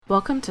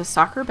Welcome to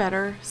Soccer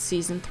Better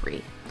Season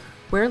 3.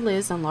 We're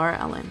Liz and Laura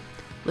Ellen.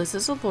 Liz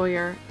is a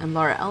lawyer and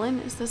Laura Ellen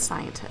is the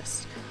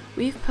scientist.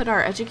 We've put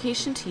our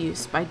education to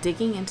use by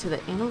digging into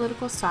the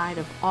analytical side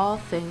of all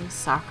things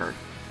soccer.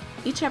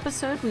 Each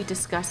episode we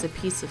discuss a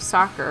piece of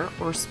soccer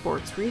or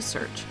sports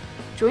research.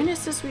 Join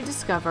us as we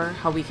discover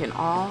how we can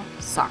all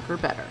soccer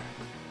better.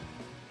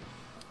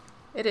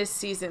 It is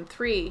Season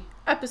 3,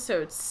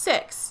 Episode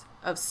 6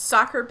 of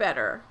Soccer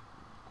Better,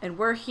 and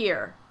we're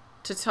here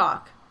to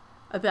talk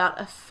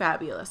about a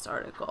fabulous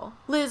article.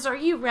 Liz, are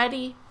you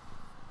ready?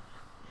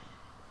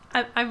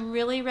 I'm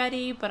really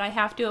ready, but I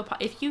have to.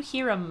 If you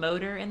hear a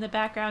motor in the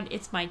background,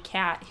 it's my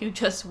cat who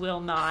just will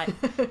not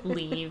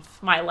leave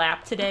my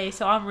lap today.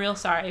 So I'm real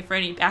sorry for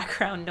any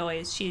background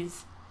noise.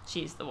 She's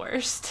the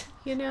worst.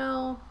 You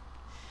know,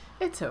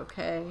 it's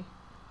okay.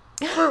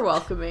 We're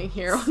welcoming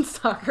here on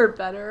Soccer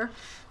Better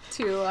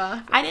to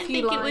I didn't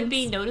think it would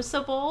be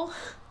noticeable.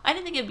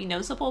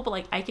 But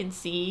like I can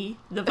see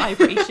the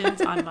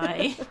vibrations on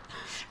my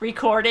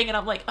recording, and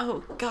I'm like,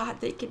 oh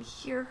God, they can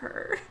hear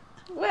her.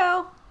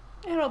 Well,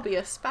 it'll be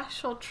a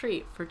special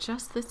treat for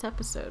just this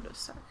episode of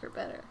Soccer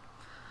Better.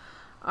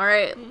 All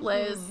right,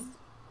 Liz,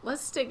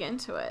 let's dig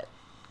into it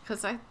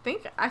because I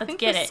think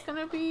this is going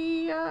to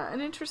be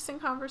an interesting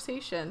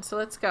conversation. So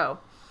let's go.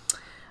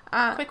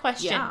 Quick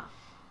question. Yeah.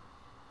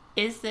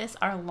 Is this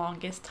our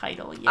longest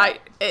title yet?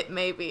 It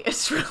may be.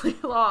 It's really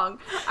long.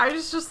 I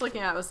was just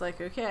looking at it. I was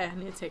like, okay, I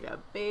need to take a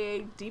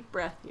big, deep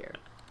breath here.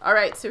 All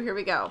right, so here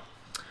we go.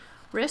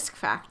 Risk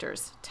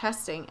factors,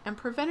 testing, and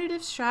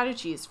preventative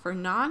strategies for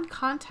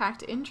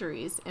non-contact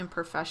injuries in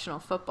professional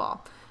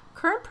football.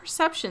 Current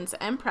perceptions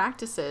and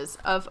practices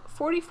of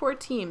 44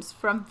 teams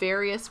from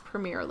various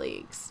Premier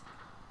Leagues.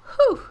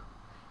 Whew!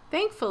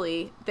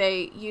 Thankfully,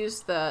 they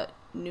used the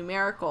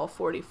numerical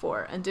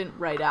 44 and didn't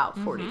write out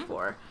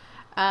 44.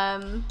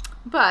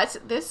 But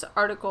this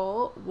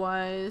article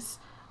was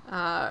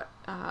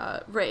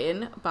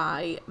written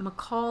by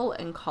McCall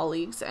and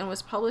colleagues and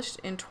was published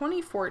in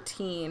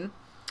 2014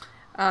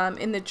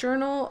 in the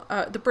journal,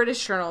 the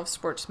British Journal of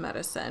Sports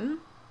Medicine.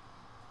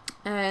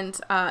 And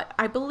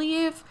I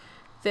believe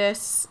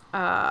this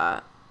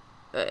a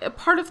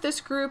part of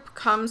this group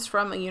comes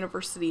from a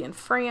university in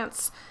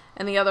France,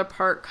 and the other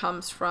part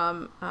comes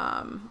from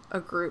a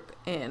group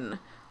in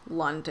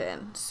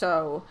London.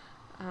 So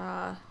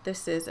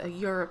this is a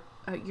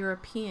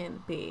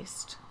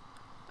European-based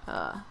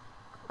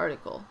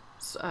article,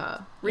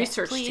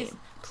 research team.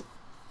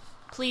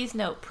 Please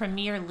note,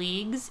 Premier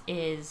Leagues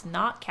is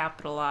not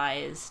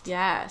capitalized.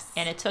 Yes.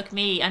 And it took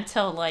me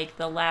until, like,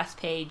 the last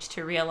page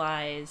to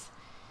realize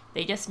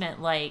they just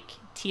meant, like,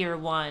 tier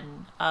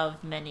 1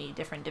 of many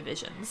different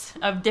divisions,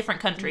 of different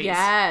countries.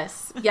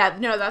 Yes. Yeah,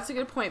 no, that's a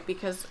good point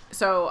because,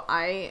 so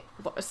I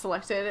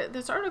selected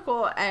this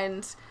article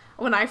and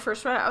when I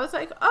first read it, I was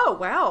like, oh,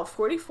 wow,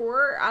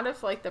 44 out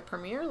of, like, the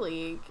Premier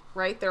League,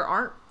 right? There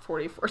aren't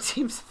 44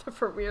 teams in the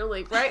Premier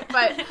League, right?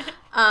 But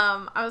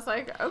I was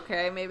like,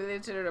 okay, maybe they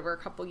did it over a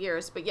couple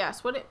years. But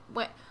yes, what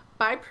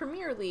by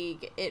Premier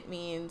League, it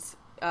means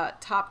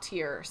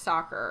top-tier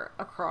soccer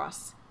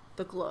across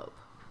the globe.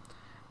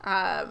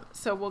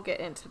 So we'll get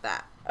into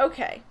that.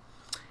 Okay.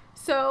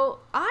 So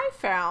I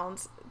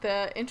found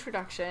the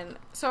introduction.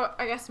 So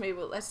I guess maybe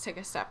let's take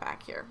a step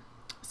back here.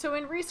 So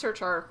in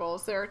research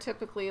articles, there are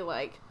typically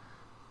like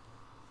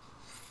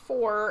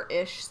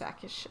 4-ish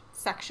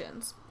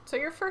sections. So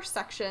your first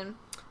section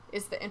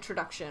is the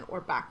introduction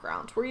or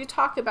background, where you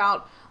talk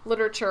about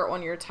literature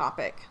on your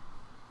topic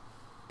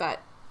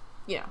that,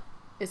 you know,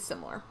 is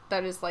similar.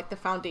 That is like the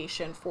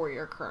foundation for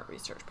your current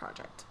research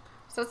project.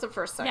 So that's the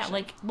first section. Yeah,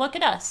 like, look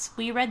at us.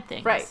 We read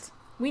things. Right.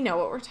 We know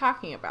what we're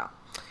talking about.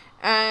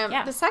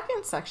 The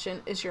second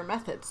section is your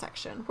method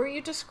section, where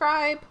you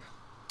describe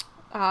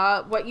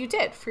what you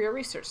did for your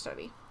research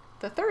study.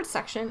 The third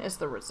section is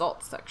the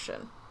results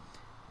section.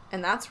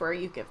 And that's where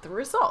you give the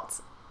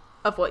results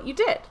of what you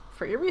did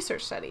for your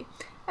research study.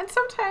 And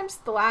sometimes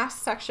the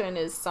last section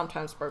is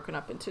sometimes broken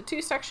up into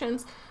 2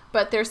 sections,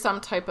 but there's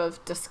some type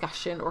of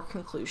discussion or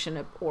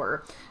conclusion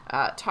or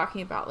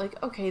talking about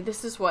like, okay,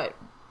 this is what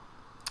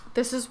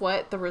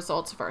the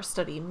results of our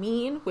study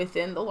mean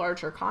within the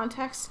larger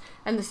context,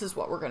 and this is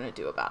what we're going to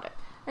do about it.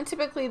 And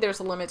typically there's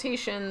a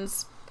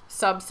limitations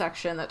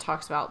subsection that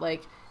talks about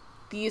like,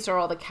 these are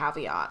all the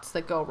caveats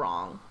that go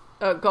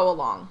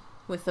along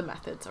with the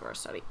methods of our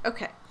study.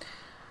 Okay.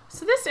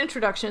 So this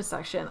introduction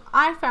section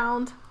I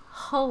found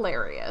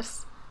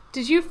hilarious.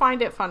 Did you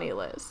find it funny,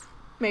 Liz?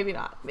 Maybe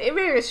not.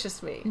 Maybe it's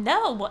just me.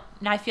 No,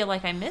 I feel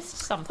like I missed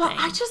something. Well,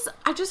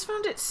 I just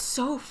found it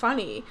so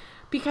funny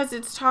because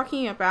it's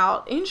talking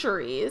about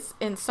injuries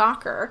in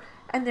soccer,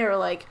 and they're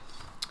like,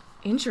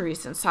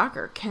 injuries in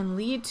soccer can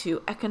lead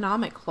to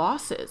economic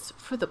losses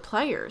for the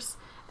players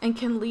and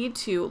can lead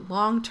to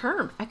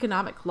long-term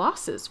economic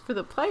losses for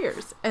the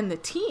players and the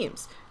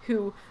teams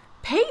who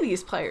pay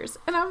these players.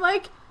 And I'm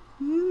like,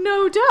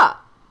 no duh.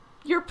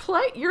 You're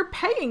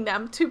paying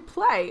them to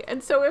play.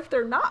 And so if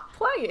they're not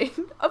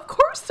playing, of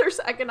course there's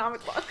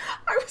economic loss.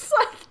 I was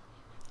like,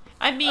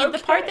 I mean, the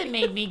part that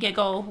made me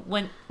giggle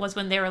was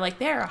when they were like,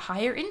 there are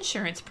higher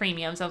insurance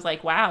premiums. I was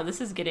like, wow,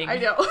 this is getting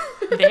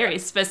very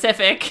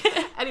specific.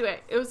 Anyway,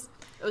 it was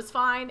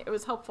fine. It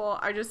was helpful.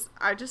 I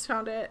just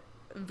found it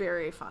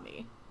very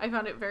funny. I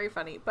found it very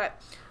funny.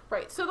 But,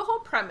 right, so the whole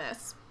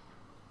premise,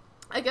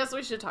 I guess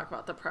we should talk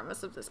about the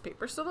premise of this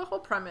paper. So the whole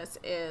premise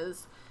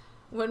is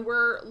when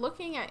we're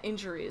looking at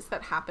injuries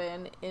that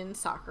happen in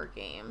soccer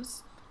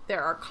games,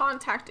 there are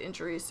contact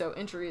injuries, so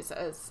injuries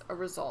as a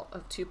result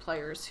of two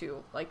players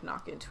who like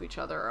knock into each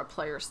other, or a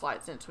player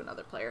slides into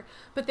another player.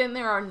 But then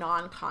there are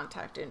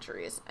non-contact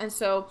injuries. And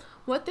so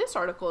what this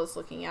article is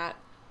looking at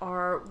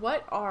are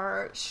what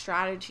are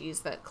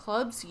strategies that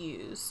clubs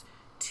use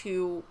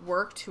to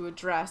work to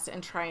address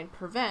and try and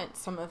prevent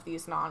some of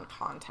these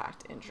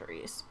non-contact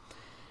injuries.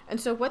 And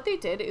so what they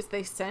did is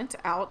they sent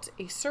out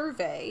a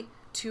survey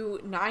to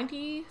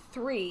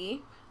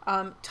 93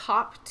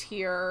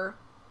 top-tier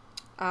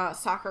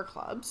soccer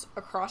clubs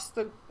across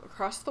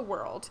the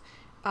world,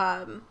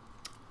 and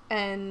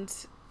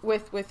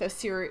with a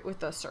survey,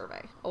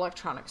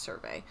 electronic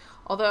survey.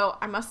 Although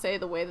I must say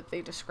the way that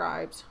they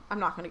described, I'm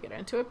not going to get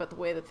into it, but the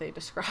way that they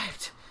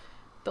described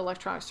the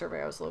electronic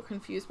survey, I was a little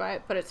confused by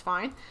it, but it's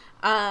fine.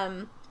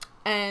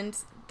 And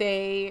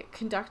they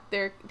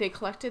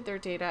collected their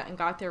data and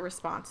got their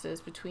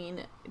responses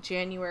between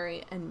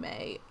January and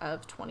May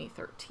of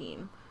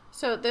 2013.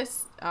 So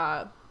this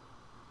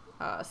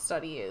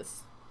study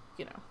is,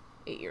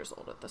 8 years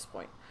old at this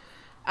point.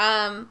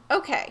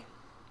 Okay.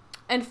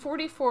 And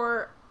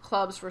 44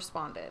 clubs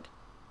responded,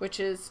 which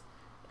is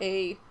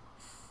a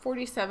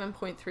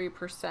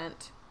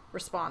 47.3%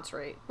 response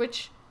rate,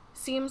 which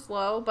seems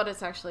low, but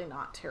it's actually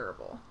not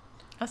terrible.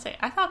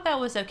 I thought that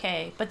was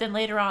okay, but then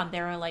later on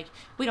they were like,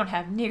 we don't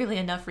have nearly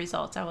enough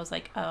results. I was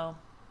like, oh,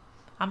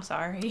 I'm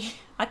sorry.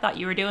 I thought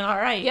you were doing all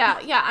right.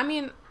 Yeah, I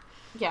mean,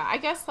 I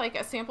guess like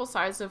a sample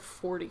size of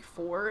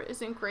 44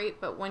 isn't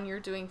great, but when you're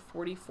doing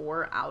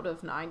 44 out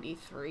of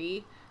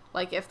 93,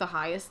 like if the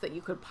highest that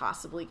you could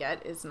possibly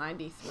get is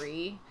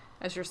 93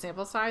 as your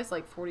sample size,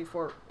 like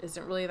 44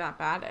 isn't really that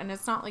bad, and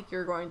it's not like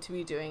you're going to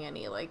be doing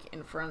any like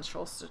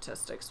inferential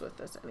statistics with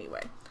this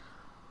anyway.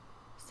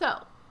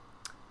 So,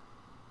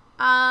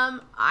 I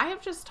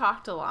have just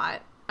talked a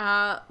lot.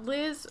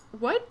 Liz,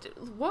 what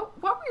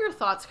were your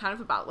thoughts kind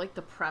of about like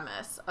the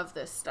premise of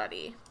this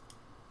study?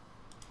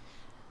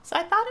 So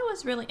I thought it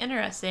was really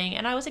interesting,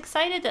 and I was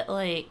excited that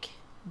like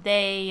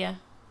they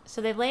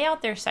lay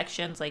out their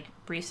sections like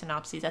brief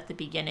synopses at the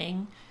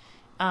beginning,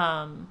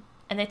 and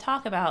they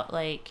talk about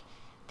like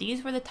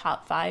these were the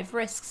top 5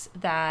 risks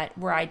that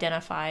were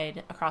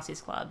identified across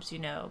these clubs.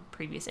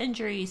 Previous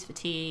injuries,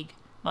 fatigue,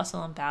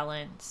 muscle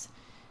imbalance,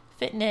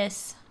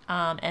 fitness,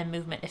 and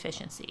movement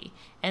efficiency.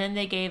 And then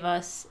they gave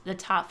us the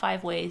top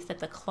 5 ways that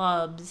the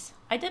clubs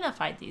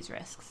identified these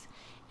risks.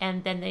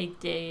 And then they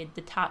did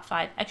the top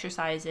 5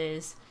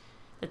 exercises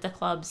that the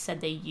clubs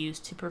said they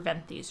used to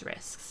prevent these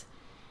risks.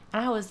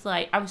 And I was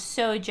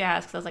so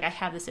jazzed because I was like, I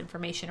have this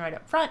information right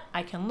up front.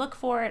 I can look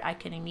for it. I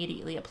can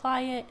immediately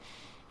apply it,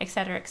 et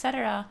cetera, et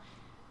cetera.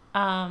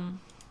 And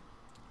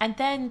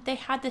then they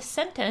had this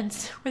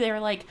sentence where they were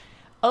like,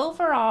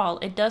 overall,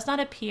 it does not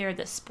appear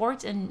that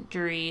sports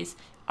injuries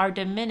are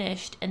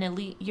diminished in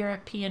elite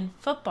European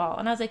football.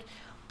 And I was like,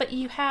 but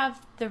you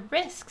have the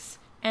risks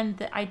and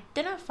the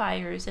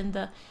identifiers and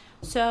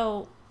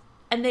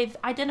they've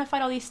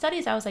identified all these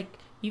studies. I was like,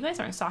 you guys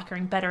aren't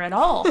soccering better at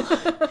all.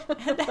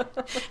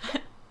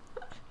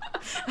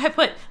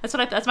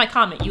 That's my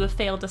comment. You have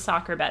failed to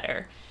soccer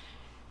better.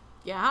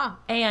 Yeah.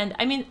 And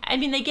I mean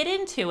they get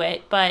into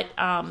it, but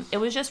it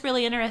was just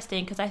really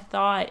interesting because I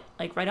thought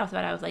like right off the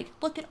bat I was like,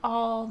 look at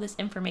all this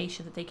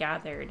information that they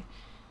gathered.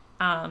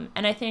 And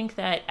I think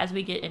that as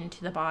we get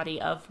into the body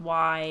of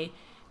why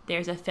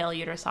there's a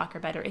failure to soccer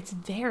better, it's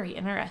very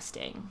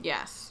interesting.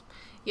 Yes.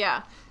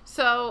 Yeah.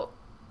 So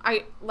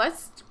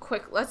let's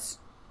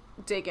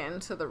dig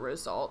into the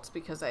results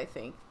because I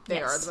think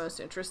they are the most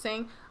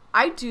interesting.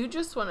 I do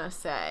just want to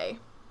say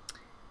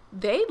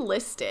they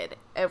listed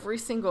every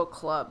single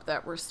club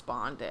that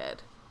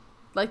responded.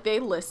 Like they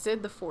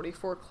listed the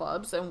 44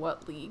 clubs and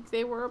what league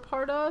they were a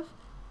part of.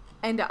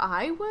 And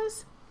I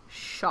was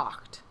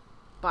shocked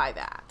by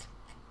that.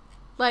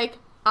 Like,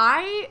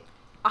 I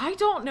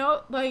don't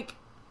know, like,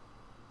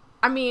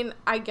 I mean,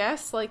 I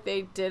guess, like,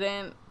 they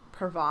didn't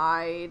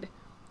provide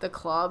the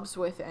clubs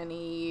with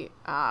any,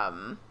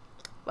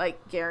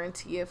 like,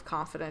 guarantee of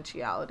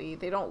confidentiality.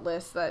 They don't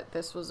list that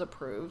this was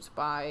approved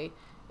by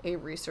a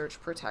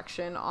research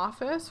protection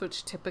office,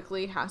 which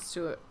typically has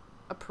to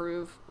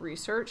approve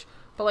research.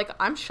 But, like,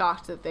 I'm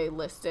shocked that they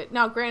list it.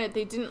 Now, granted,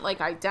 they didn't,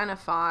 like,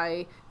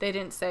 identify, they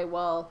didn't say,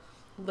 well,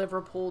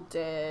 Liverpool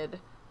did...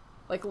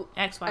 like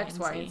X, Y,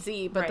 and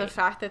Z. But the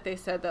fact that they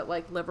said that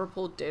like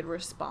Liverpool did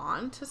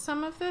respond to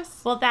some of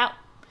this. Well, that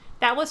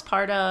was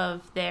part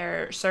of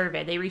their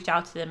survey. They reached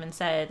out to them and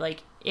said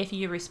like, if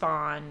you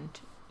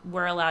respond,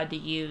 we're allowed to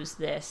use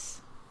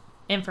this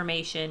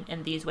information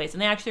in these ways.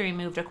 And they actually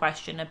removed a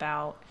question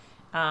about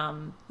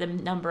the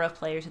number of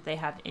players that they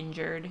have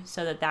injured,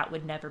 so that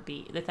would never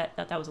be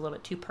that was a little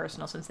bit too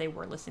personal since they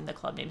were listing the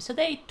club names. So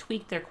they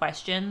tweaked their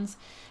questions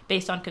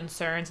based on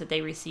concerns that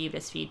they received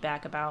as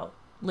feedback about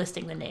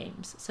listing the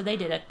names. So they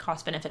did a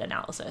cost benefit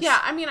analysis. Yeah,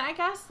 I mean, I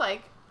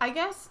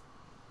guess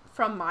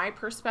from my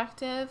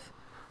perspective,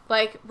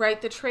 like, right,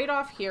 the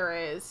trade-off here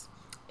is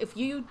if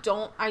you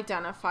don't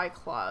identify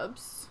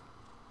clubs,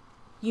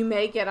 you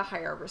may get a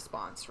higher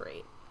response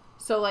rate.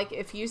 So, like,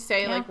 if you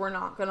say, like, we're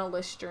not going to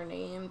list your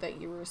name that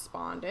you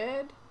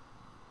responded,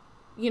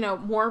 you know,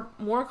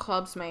 more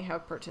clubs may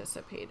have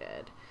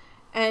participated.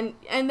 And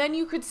then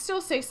you could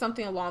still say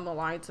something along the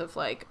lines of,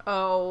 like,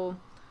 oh,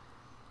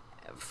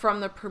 from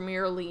the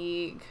Premier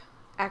League,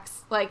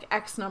 X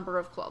number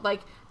of clubs,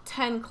 like,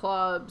 10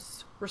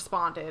 clubs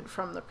responded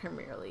from the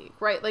Premier League,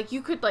 right? Like,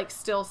 you could, like,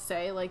 still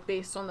say, like,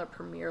 based on the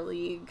Premier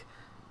League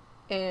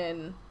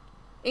in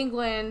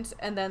England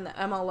and then the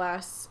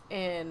MLS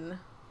in,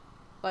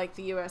 like,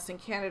 the US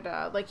and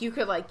Canada, like, you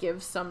could, like,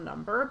 give some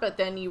number, but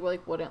then you,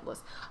 like, wouldn't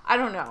list. I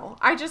don't know.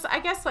 I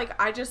guess, like,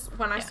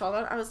 when I saw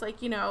that, I was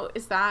like, you know,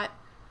 is that,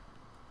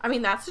 I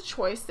mean, that's a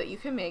choice that you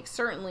can make,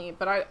 certainly,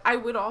 but I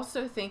would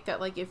also think that,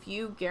 like, if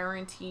you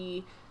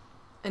guarantee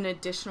an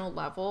additional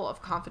level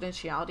of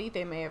confidentiality,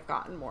 they may have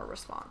gotten more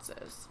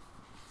responses.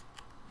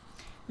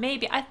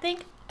 Maybe. I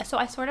think, so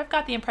I sort of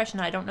got the impression,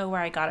 I don't know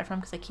where I got it from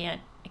because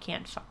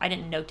I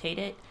didn't notate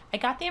it. I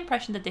got the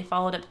impression that they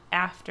followed up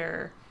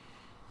after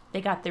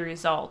they got the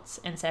results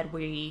and said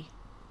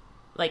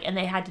and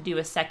they had to do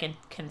a second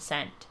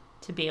consent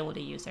to be able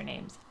to use their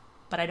names.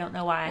 But I don't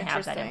know why I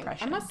have that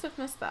impression. I must have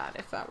missed that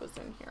if that was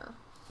in here.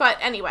 But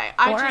anyway,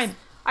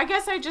 I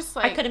guess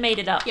I could have made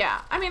it up.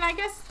 Yeah. I mean, I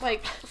guess,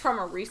 like, from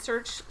a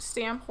research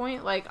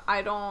standpoint, like,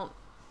 I don't,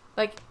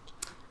 like,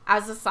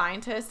 as a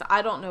scientist,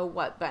 I don't know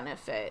what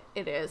benefit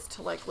it is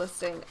to, like,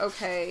 listing,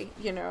 okay,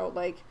 you know,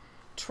 like,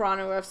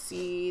 Toronto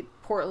FC,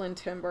 Portland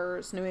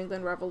Timbers, New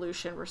England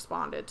Revolution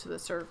responded to the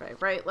survey,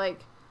 right?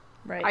 Like,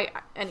 right.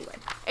 Anyway,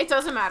 it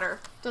doesn't matter.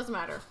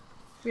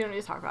 We don't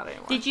need to talk about it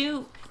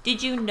anymore.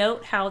 Did you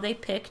note how they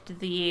picked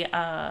the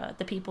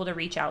people to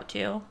reach out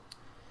to?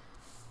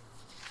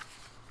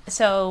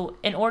 So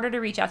in order to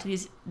reach out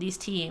to these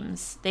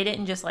teams, they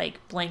didn't just,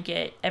 like,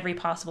 blanket every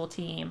possible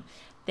team.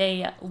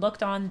 They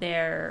looked on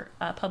their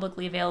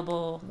publicly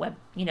available web,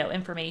 you know,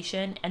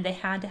 information, and they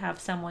had to have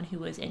someone who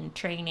was in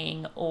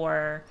training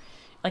or,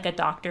 like, a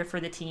doctor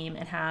for the team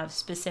and have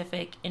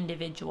specific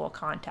individual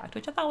contact,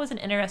 which I thought was an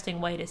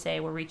interesting way to say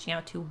we're reaching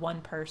out to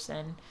one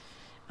person,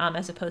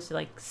 as opposed to,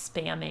 like,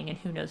 spamming and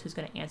who knows who's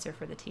going to answer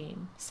for the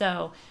team.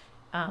 So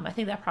I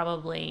think that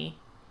probably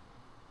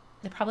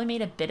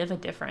made a bit of a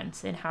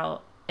difference in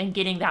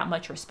getting that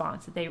much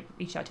response, that they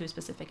reached out to a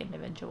specific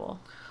individual.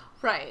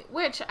 Right,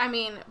 which, yeah,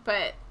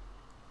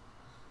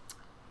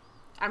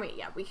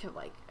 we could,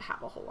 like,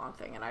 have a whole long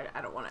thing, and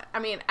I don't want to,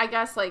 I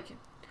guess, like,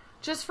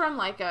 just from,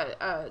 like,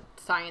 a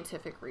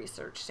scientific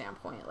research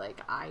standpoint,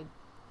 like,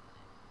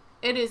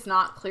 it is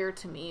not clear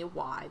to me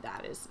why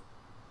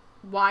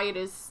it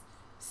is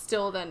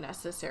still then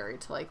necessary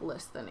to, like,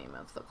 list the name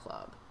of the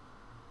club,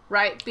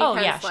 right?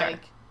 Because, sure.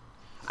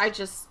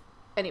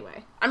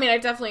 Anyway, I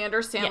definitely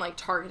understand, like,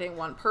 targeting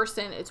one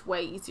person. It's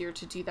way easier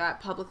to do that.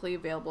 Publicly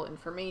available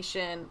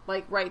information.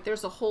 Like, right,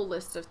 there's a whole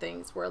list of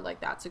things where,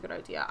 like, that's a good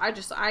idea.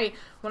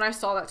 When I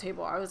saw that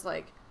table, I was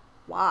like,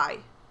 why?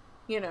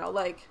 You know,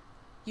 like,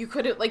 you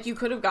could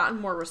have gotten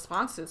more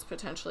responses,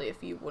 potentially,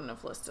 if you wouldn't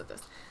have listed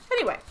this.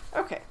 Anyway,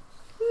 okay.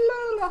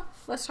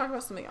 Let's talk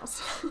about something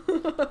else.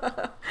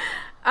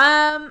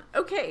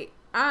 Okay.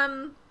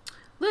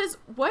 Liz,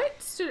 what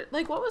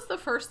was the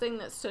first thing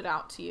that stood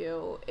out to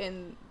you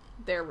in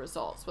their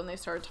results when they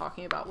started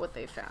talking about what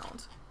they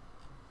found?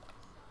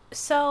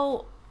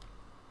 So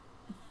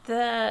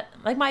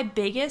my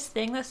biggest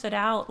thing that stood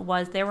out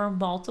was there were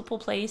multiple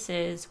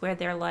places where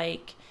they're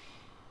like,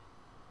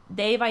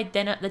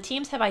 the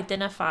teams have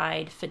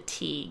identified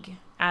fatigue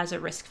as a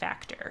risk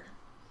factor,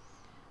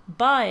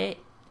 but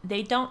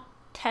they don't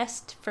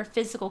test for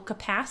physical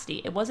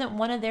capacity. It wasn't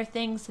one of their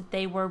things that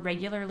they were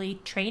regularly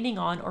training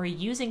on or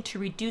using to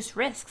reduce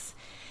risks.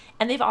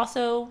 And they've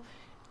also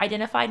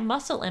identified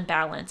muscle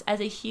imbalance as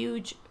a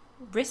huge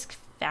risk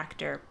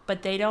factor,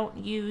 but they don't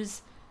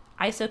use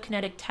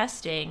isokinetic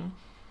testing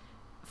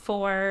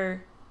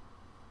for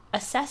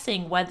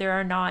assessing whether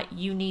or not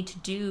you need to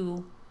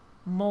do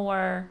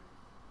more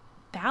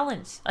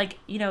balance, like,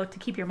 you know, to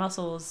keep your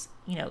muscles,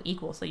 you know,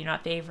 equal, so you're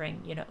not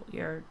favoring, you know,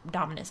 your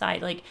dominant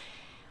side. Like,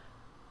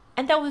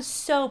 and that was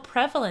so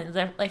prevalent,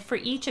 like, for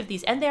each of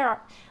these. And there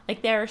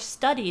are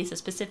studies that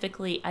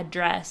specifically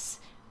address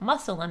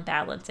muscle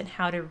imbalance and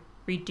how to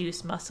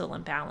reduce muscle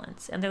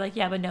imbalance. And they're like,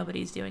 yeah, but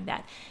nobody's doing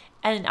that.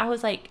 And I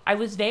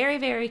was very,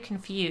 very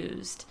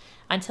confused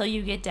until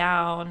you get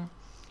down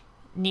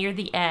near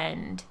the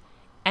end.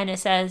 And it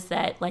says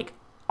that, like,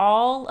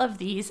 all of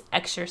these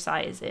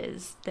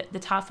exercises, the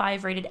top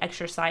 5 rated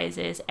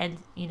exercises and,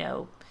 you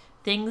know,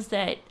 things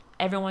that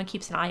everyone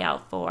keeps an eye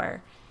out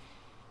for,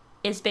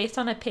 is based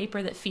on a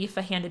paper that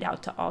FIFA handed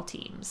out to all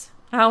teams.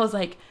 And I was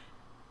like,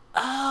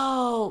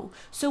 Oh,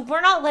 so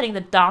we're not letting the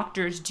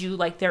doctors do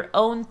like their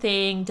own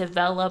thing,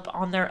 develop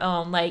on their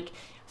own. Like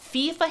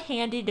FIFA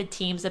handed the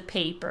teams a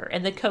paper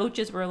and the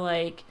coaches were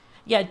like,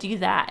 yeah, do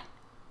that.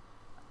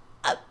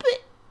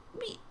 But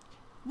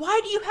why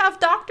do you have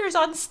doctors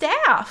on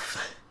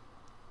staff?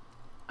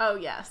 Oh,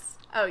 yes.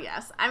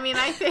 I mean,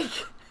 I think...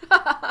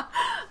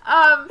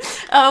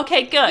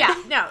 okay, good. Yeah,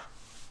 no.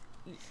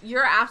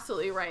 You're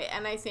absolutely right.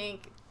 And I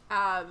think...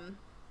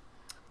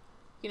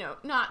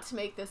 not to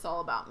make this all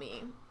about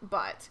me,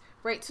 but,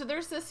 right, so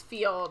there's this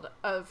field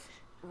of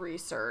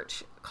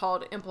research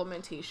called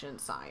implementation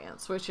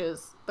science, which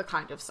is the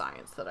kind of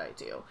science that I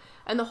do.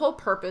 And the whole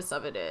purpose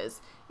of it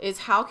is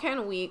how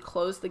can we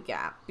close the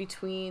gap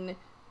between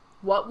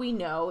what we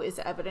know is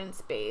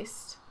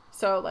evidence-based,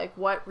 so, like,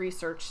 what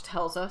research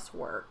tells us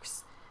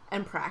works,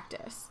 and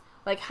practice.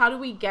 Like, how do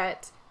we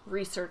get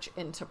research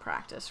into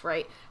practice,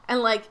 right? And,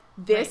 like,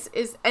 this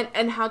right. is,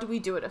 and how do we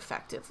do it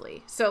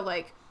effectively? So,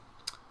 like,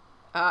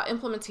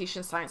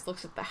 implementation science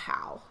looks at the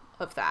how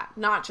of that,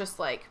 not just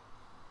like,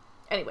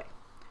 anyway.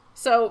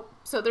 So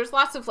there's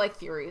lots of like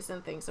theories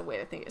and things and way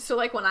to think. So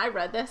like when I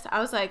read this, I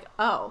was like,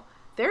 oh,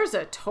 there's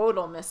a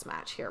total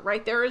mismatch here,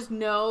 right? There is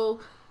no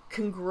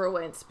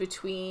congruence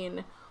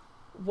between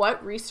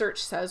what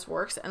research says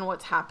works and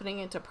what's happening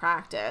into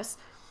practice.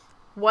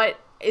 What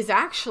is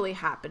actually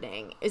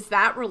happening is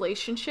that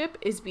relationship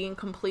is being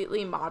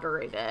completely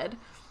moderated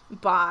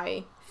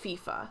by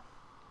FIFA.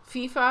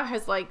 FIFA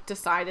has like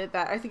decided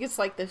that I think it's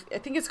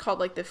called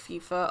like the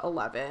FIFA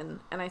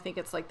 11, and I think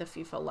it's like the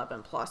FIFA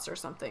 11 plus or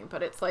something,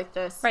 but it's like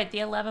this. Right, the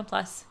 11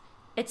 plus.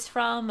 It's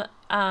from it's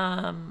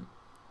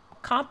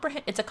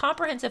a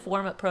comprehensive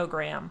warm-up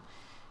program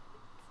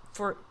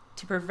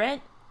to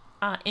prevent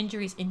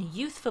injuries in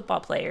youth football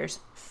players,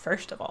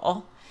 first of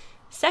all.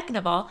 Second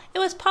of all, it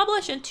was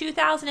published in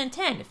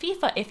 2010.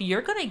 FIFA, if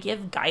you're going to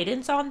give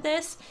guidance on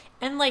this,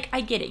 and like,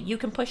 I get it, you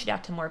can push it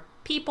out to more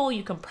people,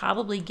 you can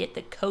probably get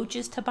the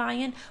coaches to buy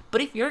in,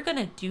 but if you're going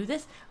to do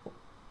this,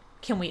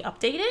 can we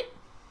update it?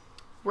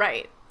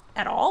 Right.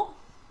 At all?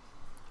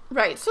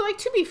 Right. So, like,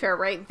 to be fair,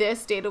 right,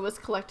 this data was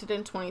collected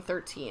in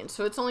 2013,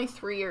 so it's only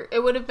 3 years, it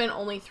would have been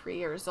only 3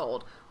 years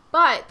old.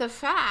 But the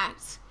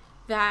fact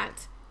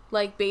that,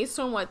 like, based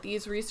on what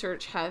these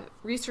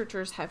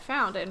researchers have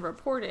found and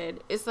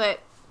reported, is that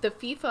the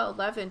FIFA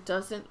 11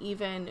 doesn't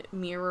even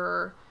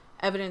mirror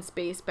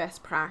evidence-based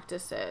best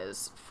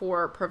practices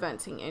for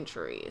preventing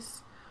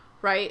injuries,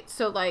 right?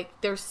 So,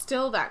 like, there's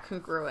still that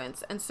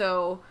congruence. And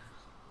so,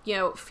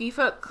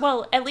 FIFA...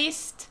 Well, at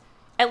least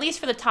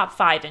for the top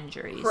 5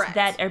 injuries Correct.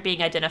 That are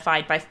being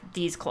identified by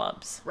these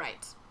clubs.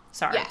 Right.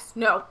 Sorry. Yes.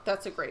 No,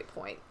 that's a great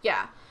point.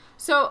 Yeah.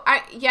 So,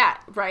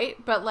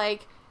 right? But,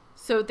 like,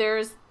 so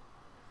there's...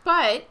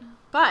 But,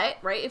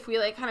 right, if we,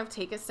 like, kind of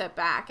take a step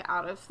back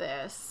out of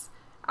this,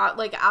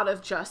 out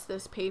of just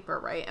this paper,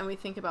 right, and we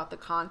think about the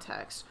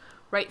context,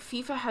 right,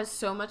 FIFA has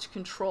so much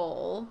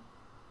control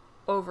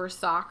over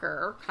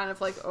soccer, kind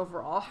of, like,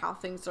 overall how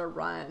things are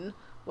run,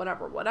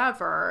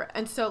 whatever,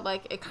 and so,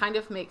 like, it kind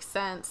of makes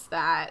sense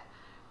that,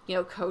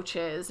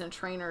 coaches and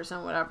trainers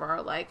and whatever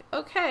are like,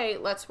 okay,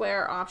 let's weigh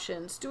our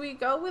options. Do we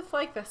go with,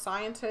 like, the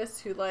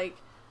scientists who, like,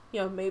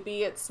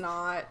 maybe it's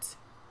not...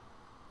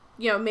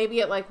 maybe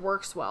it, like,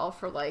 works well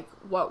for, like,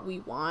 what we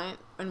want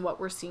and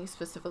what we're seeing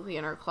specifically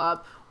in our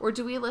club? Or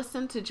do we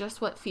listen to just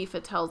what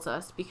FIFA tells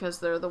us because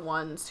they're the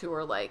ones who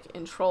are, like,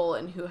 in control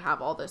and who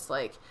have all this,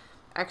 like,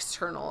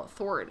 external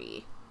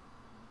authority?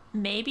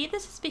 Maybe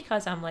this is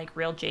because I'm, like,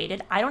 real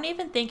jaded. I don't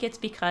even think it's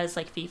because,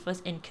 like, FIFA's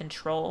in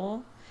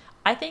control.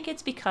 I think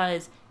it's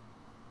because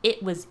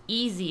it was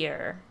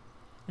easier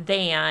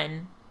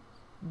than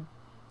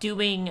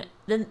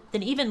than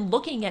even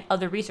looking at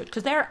other research,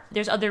 because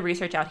there's other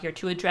research out here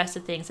to address the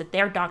things that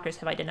their doctors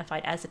have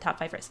identified as the top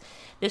 5 risks.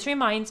 This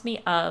reminds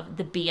me of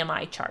the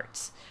BMI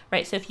charts,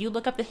 right? So if you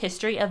look up the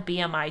history of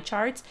BMI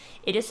charts,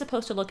 it is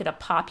supposed to look at a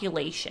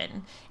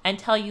population and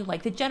tell you,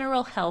 like, the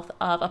general health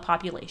of a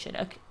population.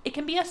 It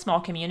can be a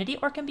small community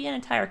or it can be an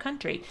entire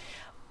country.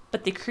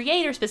 But the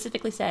creator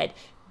specifically said,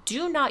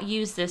 do not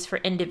use this for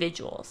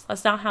individuals.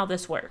 That's not how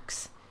this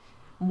works.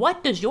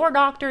 What does your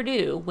doctor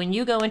do when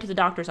you go into the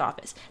doctor's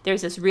office?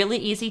 There's this really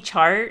easy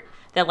chart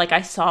that, like,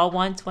 I saw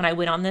once when I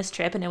went on this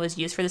trip, and it was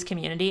used for this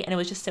community, and it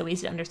was just so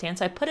easy to understand.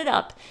 So I put it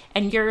up,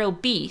 and you're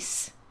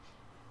obese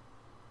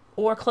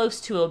or close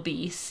to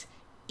obese,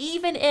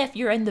 even if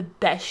you're in the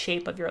best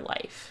shape of your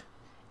life.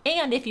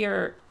 And if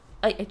you're,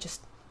 I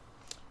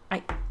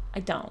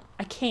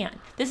can't.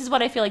 This is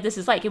what I feel like this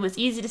is like. It was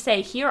easy to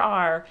say, here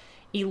are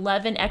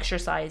 11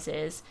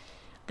 exercises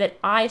that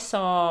I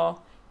saw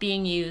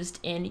being used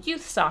in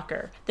youth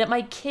soccer that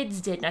my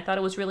kids did, and I thought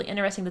it was really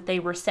interesting that they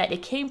were set.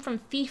 It came from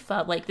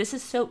FIFA. Like, this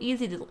is so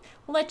easy to,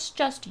 let's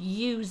just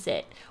use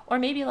it. Or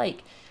maybe,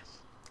 like,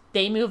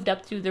 they moved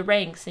up through the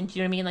ranks, and do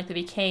you know what I mean? Like, they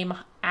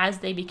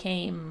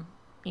became,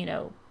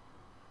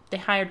 they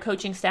hired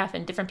coaching staff,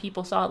 and different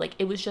people saw it. Like,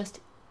 it was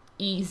just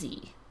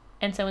easy.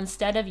 And so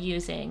instead of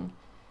using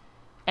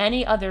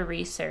any other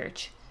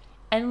research,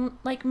 and,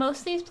 like, most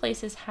of these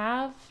places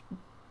have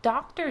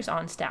doctors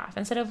on staff.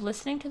 Instead of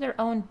listening to their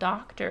own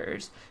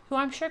doctors, who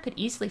I'm sure could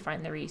easily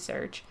find the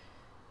research,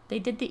 they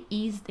took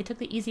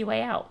the easy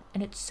way out,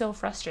 and it's so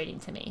frustrating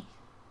to me.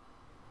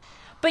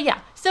 But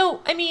yeah,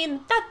 so I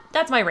mean,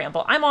 that's my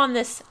ramble. I'm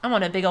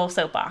on a big old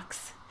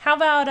soapbox. How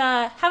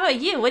about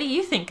you? What do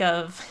you think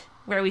of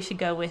where we should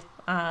go with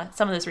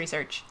some of this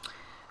research?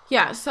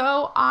 Yeah,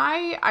 so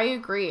I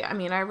agree. I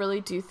mean, I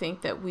really do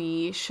think that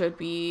we should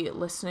be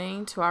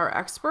listening to our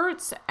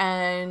experts,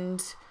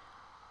 and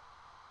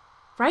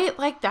right,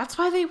 like that's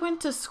why they went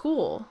to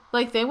school.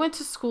 Like they went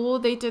to school,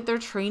 they did their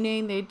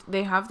training,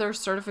 they have their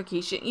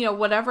certification,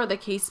 whatever the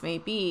case may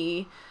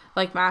be,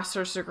 like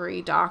master's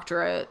degree,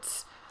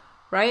 doctorates,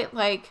 right?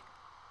 Like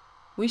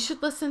we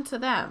should listen to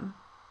them.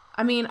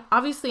 I mean,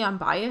 obviously I'm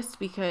biased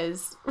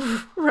because,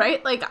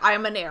 right? Like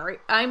I'm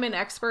an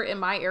expert in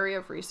my area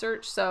of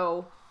research,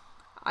 so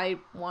I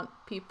want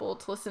people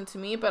to listen to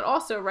me, but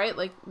also, right,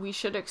 like we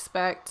should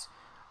respect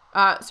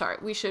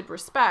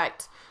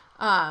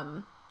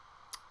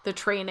the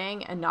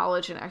training and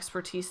knowledge and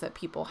expertise that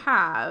people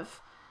have.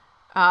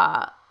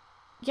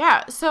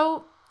 Yeah.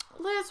 So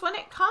Liz, when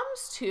it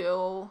comes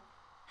to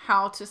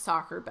how to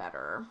soccer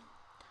better,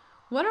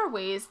 what are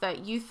ways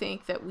that you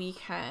think that we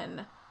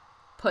can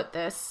put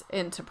this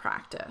into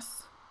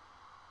practice?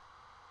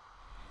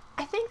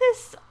 I think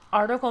this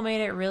article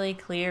made it really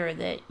clear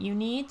that you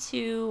need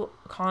to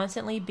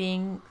constantly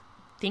be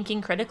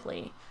thinking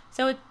critically.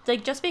 So it's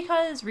like, just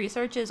because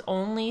research is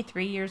only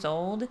 3 years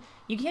old,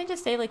 you can't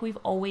just say like we've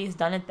always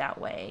done it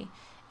that way.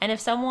 And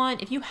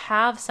if you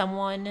have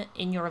someone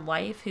in your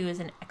life who is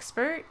an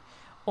expert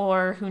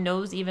or who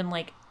knows even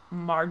like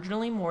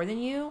marginally more than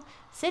you,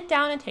 sit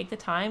down and take the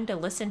time to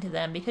listen to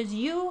them, because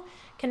you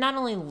can not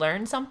only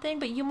learn something,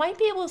 but you might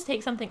be able to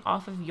take something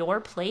off of your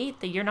plate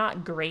that you're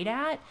not great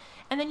at,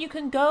 and then you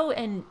can go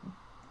and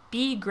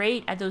be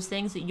great at those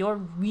things that you're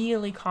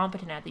really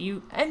competent at,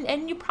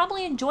 and you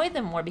probably enjoy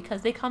them more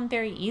because they come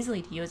very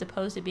easily to you as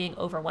opposed to being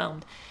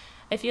overwhelmed.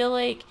 I feel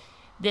like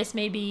this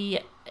may be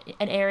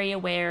an area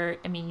where,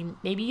 I mean,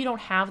 maybe you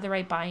don't have the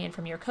right buy-in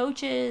from your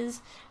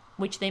coaches,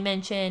 which they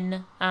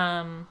mention.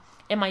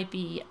 It might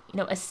be,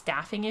 a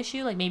staffing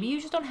issue. Like maybe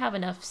you just don't have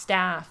enough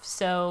staff.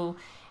 So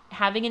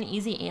having an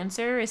easy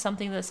answer is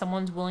something that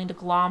someone's willing to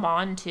glom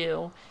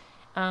onto.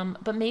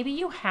 But maybe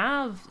you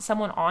have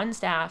someone on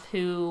staff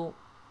who,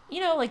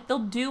 like they'll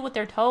do what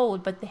they're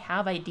told, but they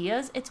have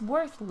ideas. It's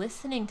worth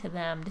listening to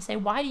them to say,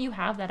 why do you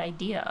have that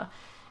idea?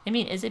 I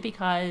mean, is it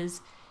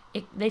because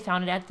they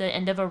found it at the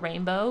end of a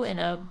rainbow in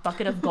a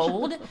bucket of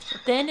gold?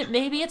 Then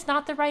maybe it's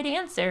not the right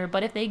answer.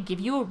 But if they give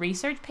you a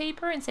research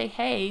paper and say,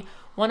 hey,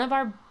 one of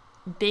our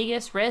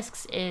biggest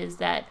risks is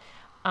that,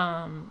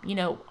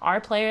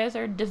 our players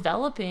are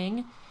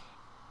developing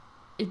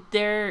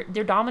their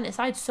dominant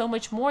side so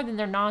much more than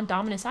their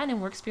non-dominant side,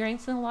 and we're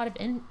experiencing a lot of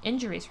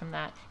injuries from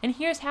that. And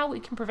here's how we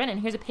can prevent it.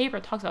 And here's a paper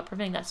that talks about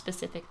preventing that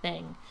specific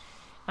thing.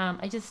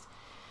 I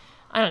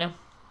don't know.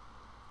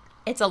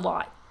 It's a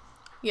lot.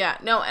 Yeah,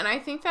 no, and I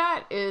think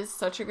that is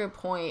such a good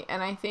point.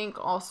 And I think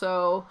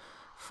also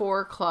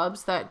for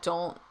clubs that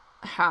don't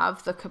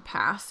have the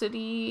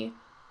capacity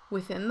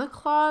within the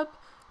club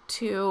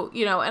to,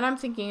 and I'm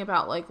thinking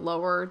about like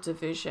lower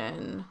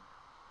division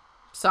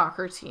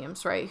soccer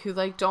teams, right, who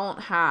like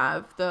don't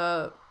have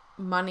the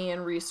money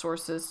and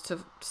resources to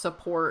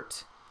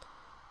support,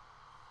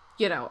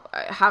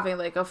 having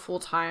like a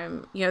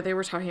full-time, they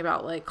were talking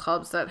about like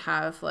clubs that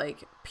have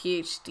like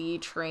PhD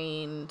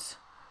trained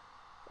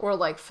or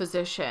like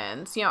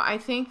physicians. I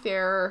think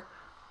they're,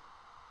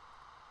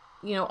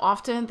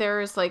 often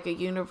there's like a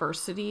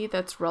university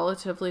that's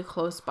relatively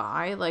close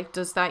by. Like,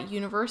 does that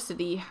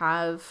university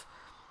have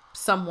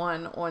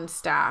someone on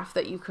staff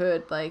that you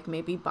could like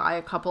maybe buy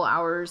a couple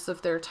hours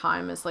of their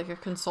time as like a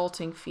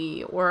consulting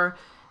fee? Or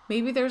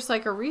maybe there's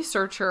like a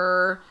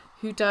researcher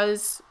who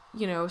does,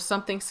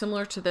 something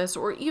similar to this,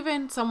 or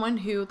even someone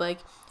who like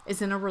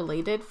is in a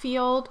related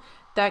field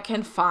that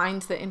can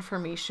find the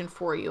information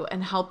for you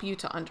and help you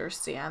to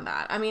understand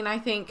that. I mean, I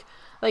think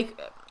like,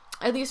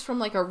 at least from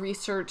like a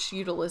research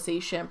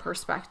utilization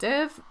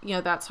perspective,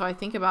 that's how I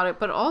think about it,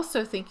 but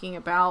also thinking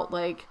about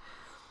like,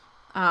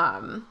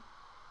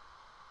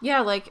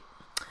 like,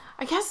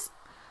 I guess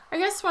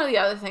one of the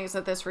other things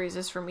that this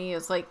raises for me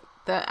is like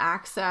the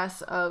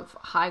access of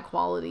high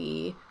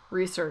quality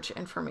research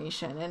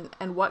information,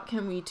 and what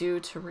can we do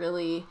to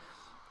really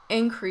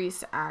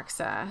increase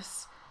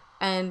access.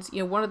 And,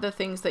 one of the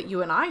things that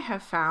you and I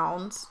have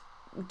found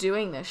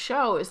doing this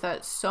show is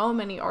that so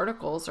many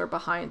articles are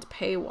behind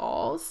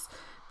paywalls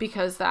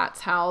because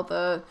that's how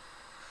the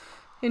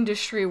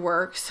industry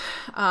works,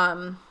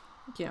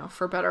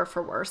 for better or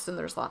for worse, and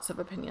there's lots of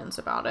opinions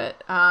about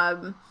it.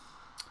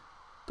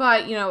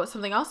 But,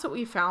 something else that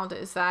we found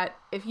is that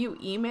if you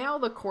email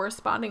the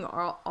corresponding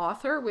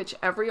author, which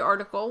every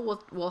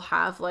article will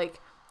have, like,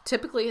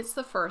 typically it's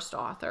the first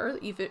author,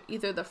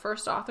 either the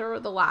first author or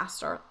the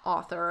last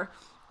author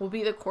will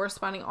be the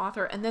corresponding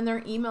author, and then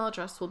their email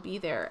address will be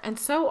there. And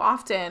so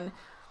often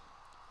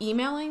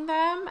emailing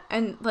them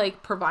and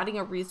like providing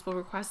a reasonable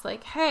request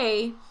like,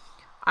 hey,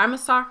 I'm a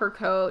soccer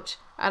coach,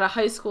 at a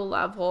high school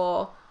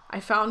level, I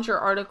found your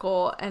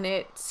article and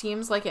it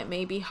seems like it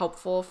may be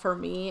helpful for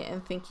me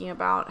in thinking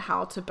about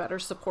how to better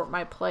support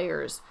my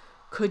players.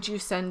 Could you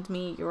send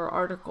me your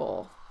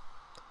article?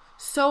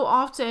 So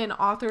often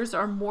authors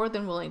are more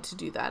than willing to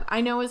do that.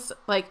 I know it's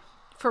like,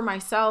 for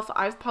myself,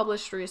 I've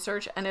published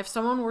research, and if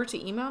someone were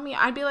to email me,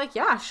 I'd be like,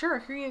 yeah, sure,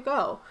 here you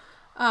go.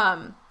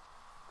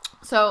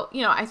 So,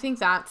 I think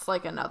that's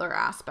like another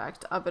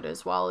aspect of it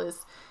as well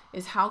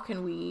is how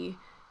can we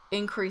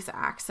increase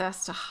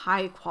access to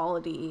high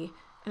quality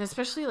and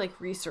especially like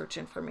research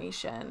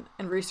information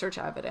and research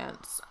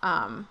evidence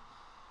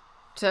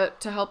to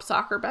help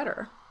soccer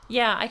better.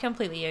 Yeah, I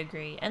completely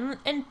agree. And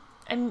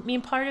I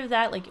mean, part of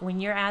that, like when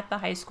you're at the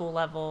high school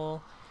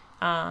level,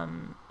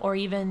 or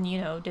even,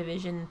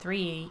 Division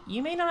III,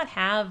 you may not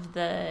have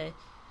the,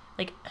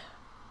 like,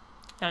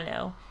 I don't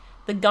know,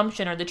 the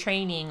gumption or the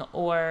training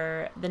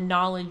or the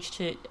knowledge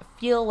to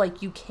feel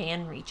like you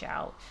can reach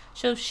out.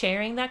 So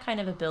sharing that kind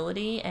of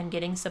ability and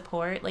getting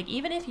support, like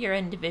even if you're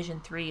in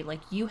Division III,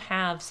 like you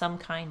have some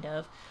kind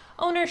of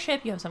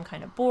ownership, you have some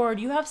kind of board,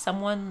 you have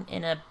someone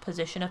in a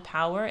position of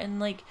power, and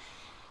like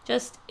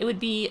just it would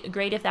be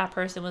great if that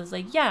person was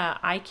like, yeah,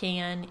 I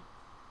can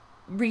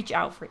reach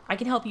out I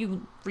can help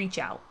you reach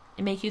out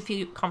and make you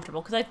feel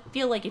comfortable, because I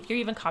feel like if you're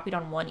even copied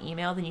on one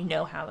email, then you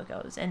know how it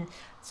goes. And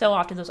so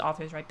often those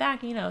authors write back,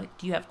 do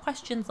you have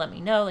questions? Let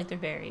me know. Like they're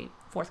very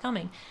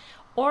forthcoming.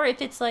 Or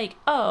if it's like,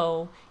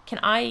 oh, can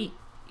I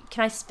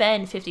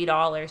spend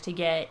 $50 to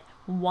get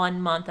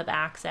 1 month of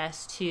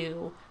access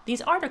to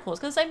these articles?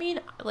 Because I mean,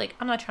 like,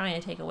 I'm not trying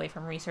to take away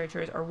from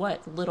researchers or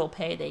what little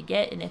pay they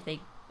get, and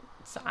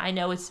I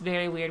know it's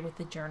very weird with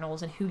the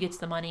journals and who gets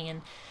the money,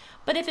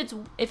 but if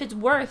it's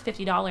worth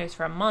 $50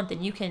 for a month,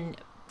 and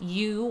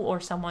you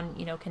or someone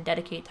can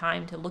dedicate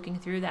time to looking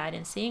through that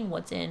and seeing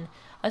what's in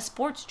a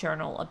sports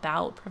journal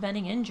about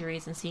preventing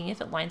injuries and seeing if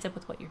it lines up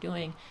with what you're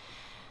doing.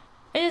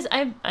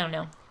 I don't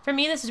know. For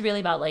me, this is really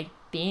about like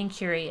being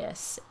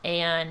curious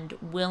and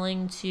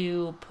willing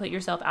to put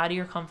yourself out of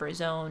your comfort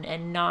zone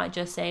and not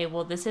just say,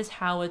 well, this is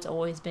how it's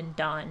always been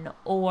done,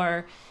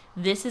 or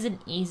this is an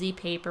easy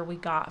paper we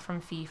got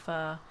from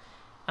FIFA.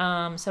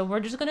 So we're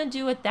just going to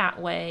do it that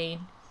way,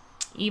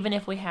 even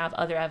if we have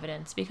other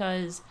evidence,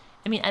 because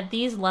I mean, at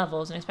these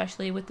levels, and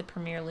especially with the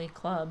Premier League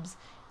clubs,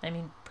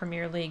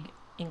 Premier League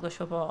English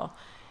football,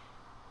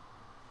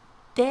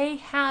 they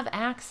have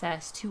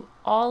access to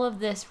all of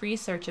this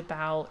research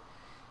about,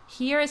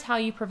 here is how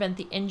you prevent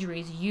the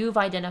injuries you've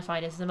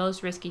identified as the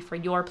most risky for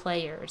your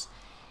players.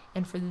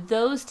 And for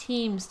those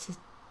teams to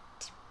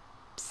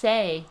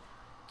say,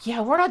 yeah,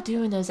 we're not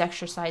doing those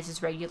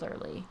exercises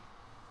regularly.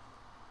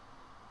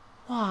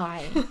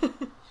 Why?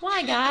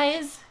 Why,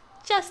 guys?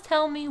 Just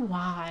tell me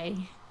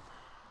why.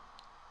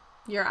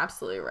 You're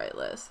absolutely right,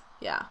 Liz.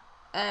 Yeah.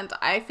 And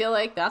I feel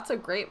like that's a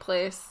great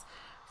place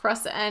for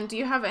us to end. Do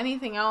you have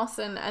anything else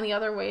and any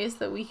other ways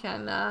that we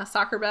can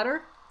soccer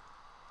better?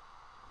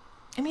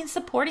 I mean,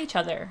 support each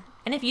other.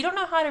 And if you don't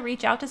know how to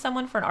reach out to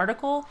someone for an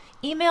article,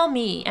 email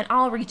me and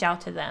I'll reach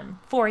out to them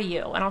for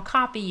you and I'll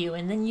copy you,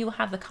 and then you'll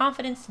have the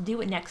confidence to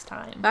do it next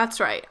time. That's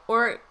right.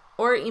 Or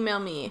email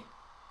me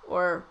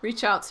or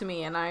reach out to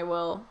me and I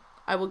will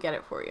get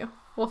it for you.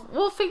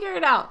 We'll figure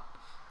it out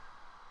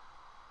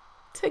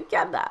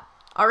together.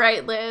 All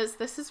right, Liz,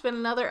 this has been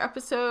another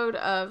episode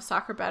of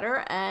Soccer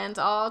Better, and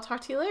I'll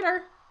talk to you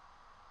later.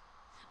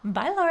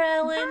 Bye, Laura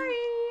Ellen.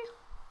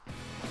 Bye.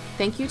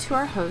 Thank you to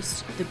our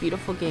host, the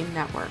Beautiful Game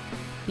Network.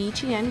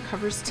 BGN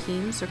covers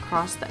teams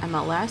across the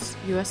MLS,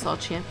 USL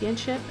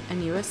Championship,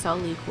 and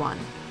USL League One.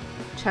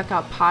 Check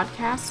out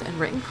podcasts and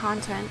written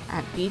content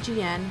at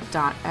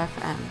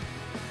bgn.fm.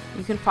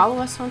 You can follow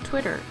us on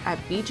Twitter at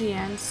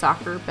BGN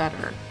Soccer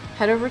Better.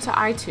 Head over to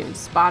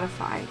iTunes,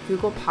 Spotify,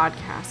 Google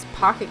Podcasts,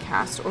 Pocket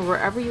Casts, or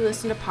wherever you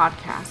listen to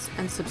podcasts,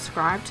 and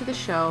subscribe to the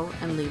show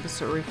and leave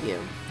us a review.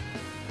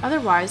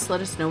 Otherwise,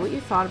 let us know what you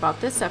thought about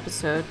this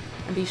episode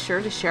and be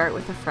sure to share it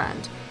with a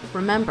friend.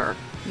 Remember,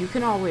 you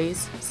can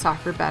always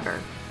soccer better.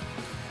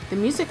 The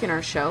music in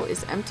our show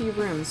is Empty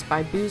Rooms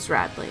by Booze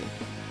Radley.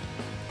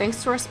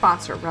 Thanks to our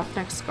sponsor,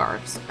 Roughneck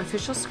Scarves,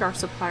 official scarf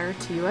supplier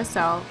to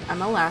USL,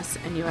 MLS,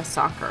 and US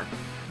Soccer.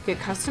 Get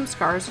custom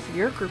scarves for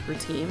your group or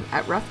team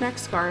at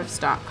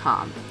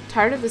roughneckscarves.com.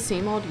 Tired of the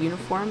same old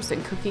uniforms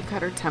and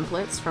cookie-cutter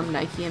templates from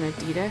Nike and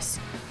Adidas?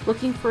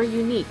 Looking for a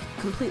unique,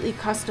 completely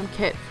custom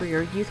kit for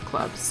your youth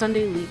club,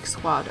 Sunday league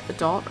squad,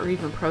 adult, or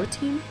even pro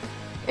team?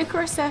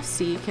 Icarus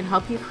FC can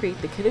help you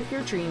create the kit of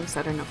your dreams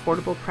at an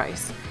affordable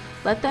price.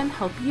 Let them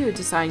help you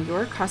design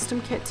your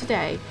custom kit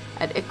today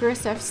at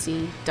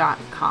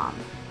icarusfc.com.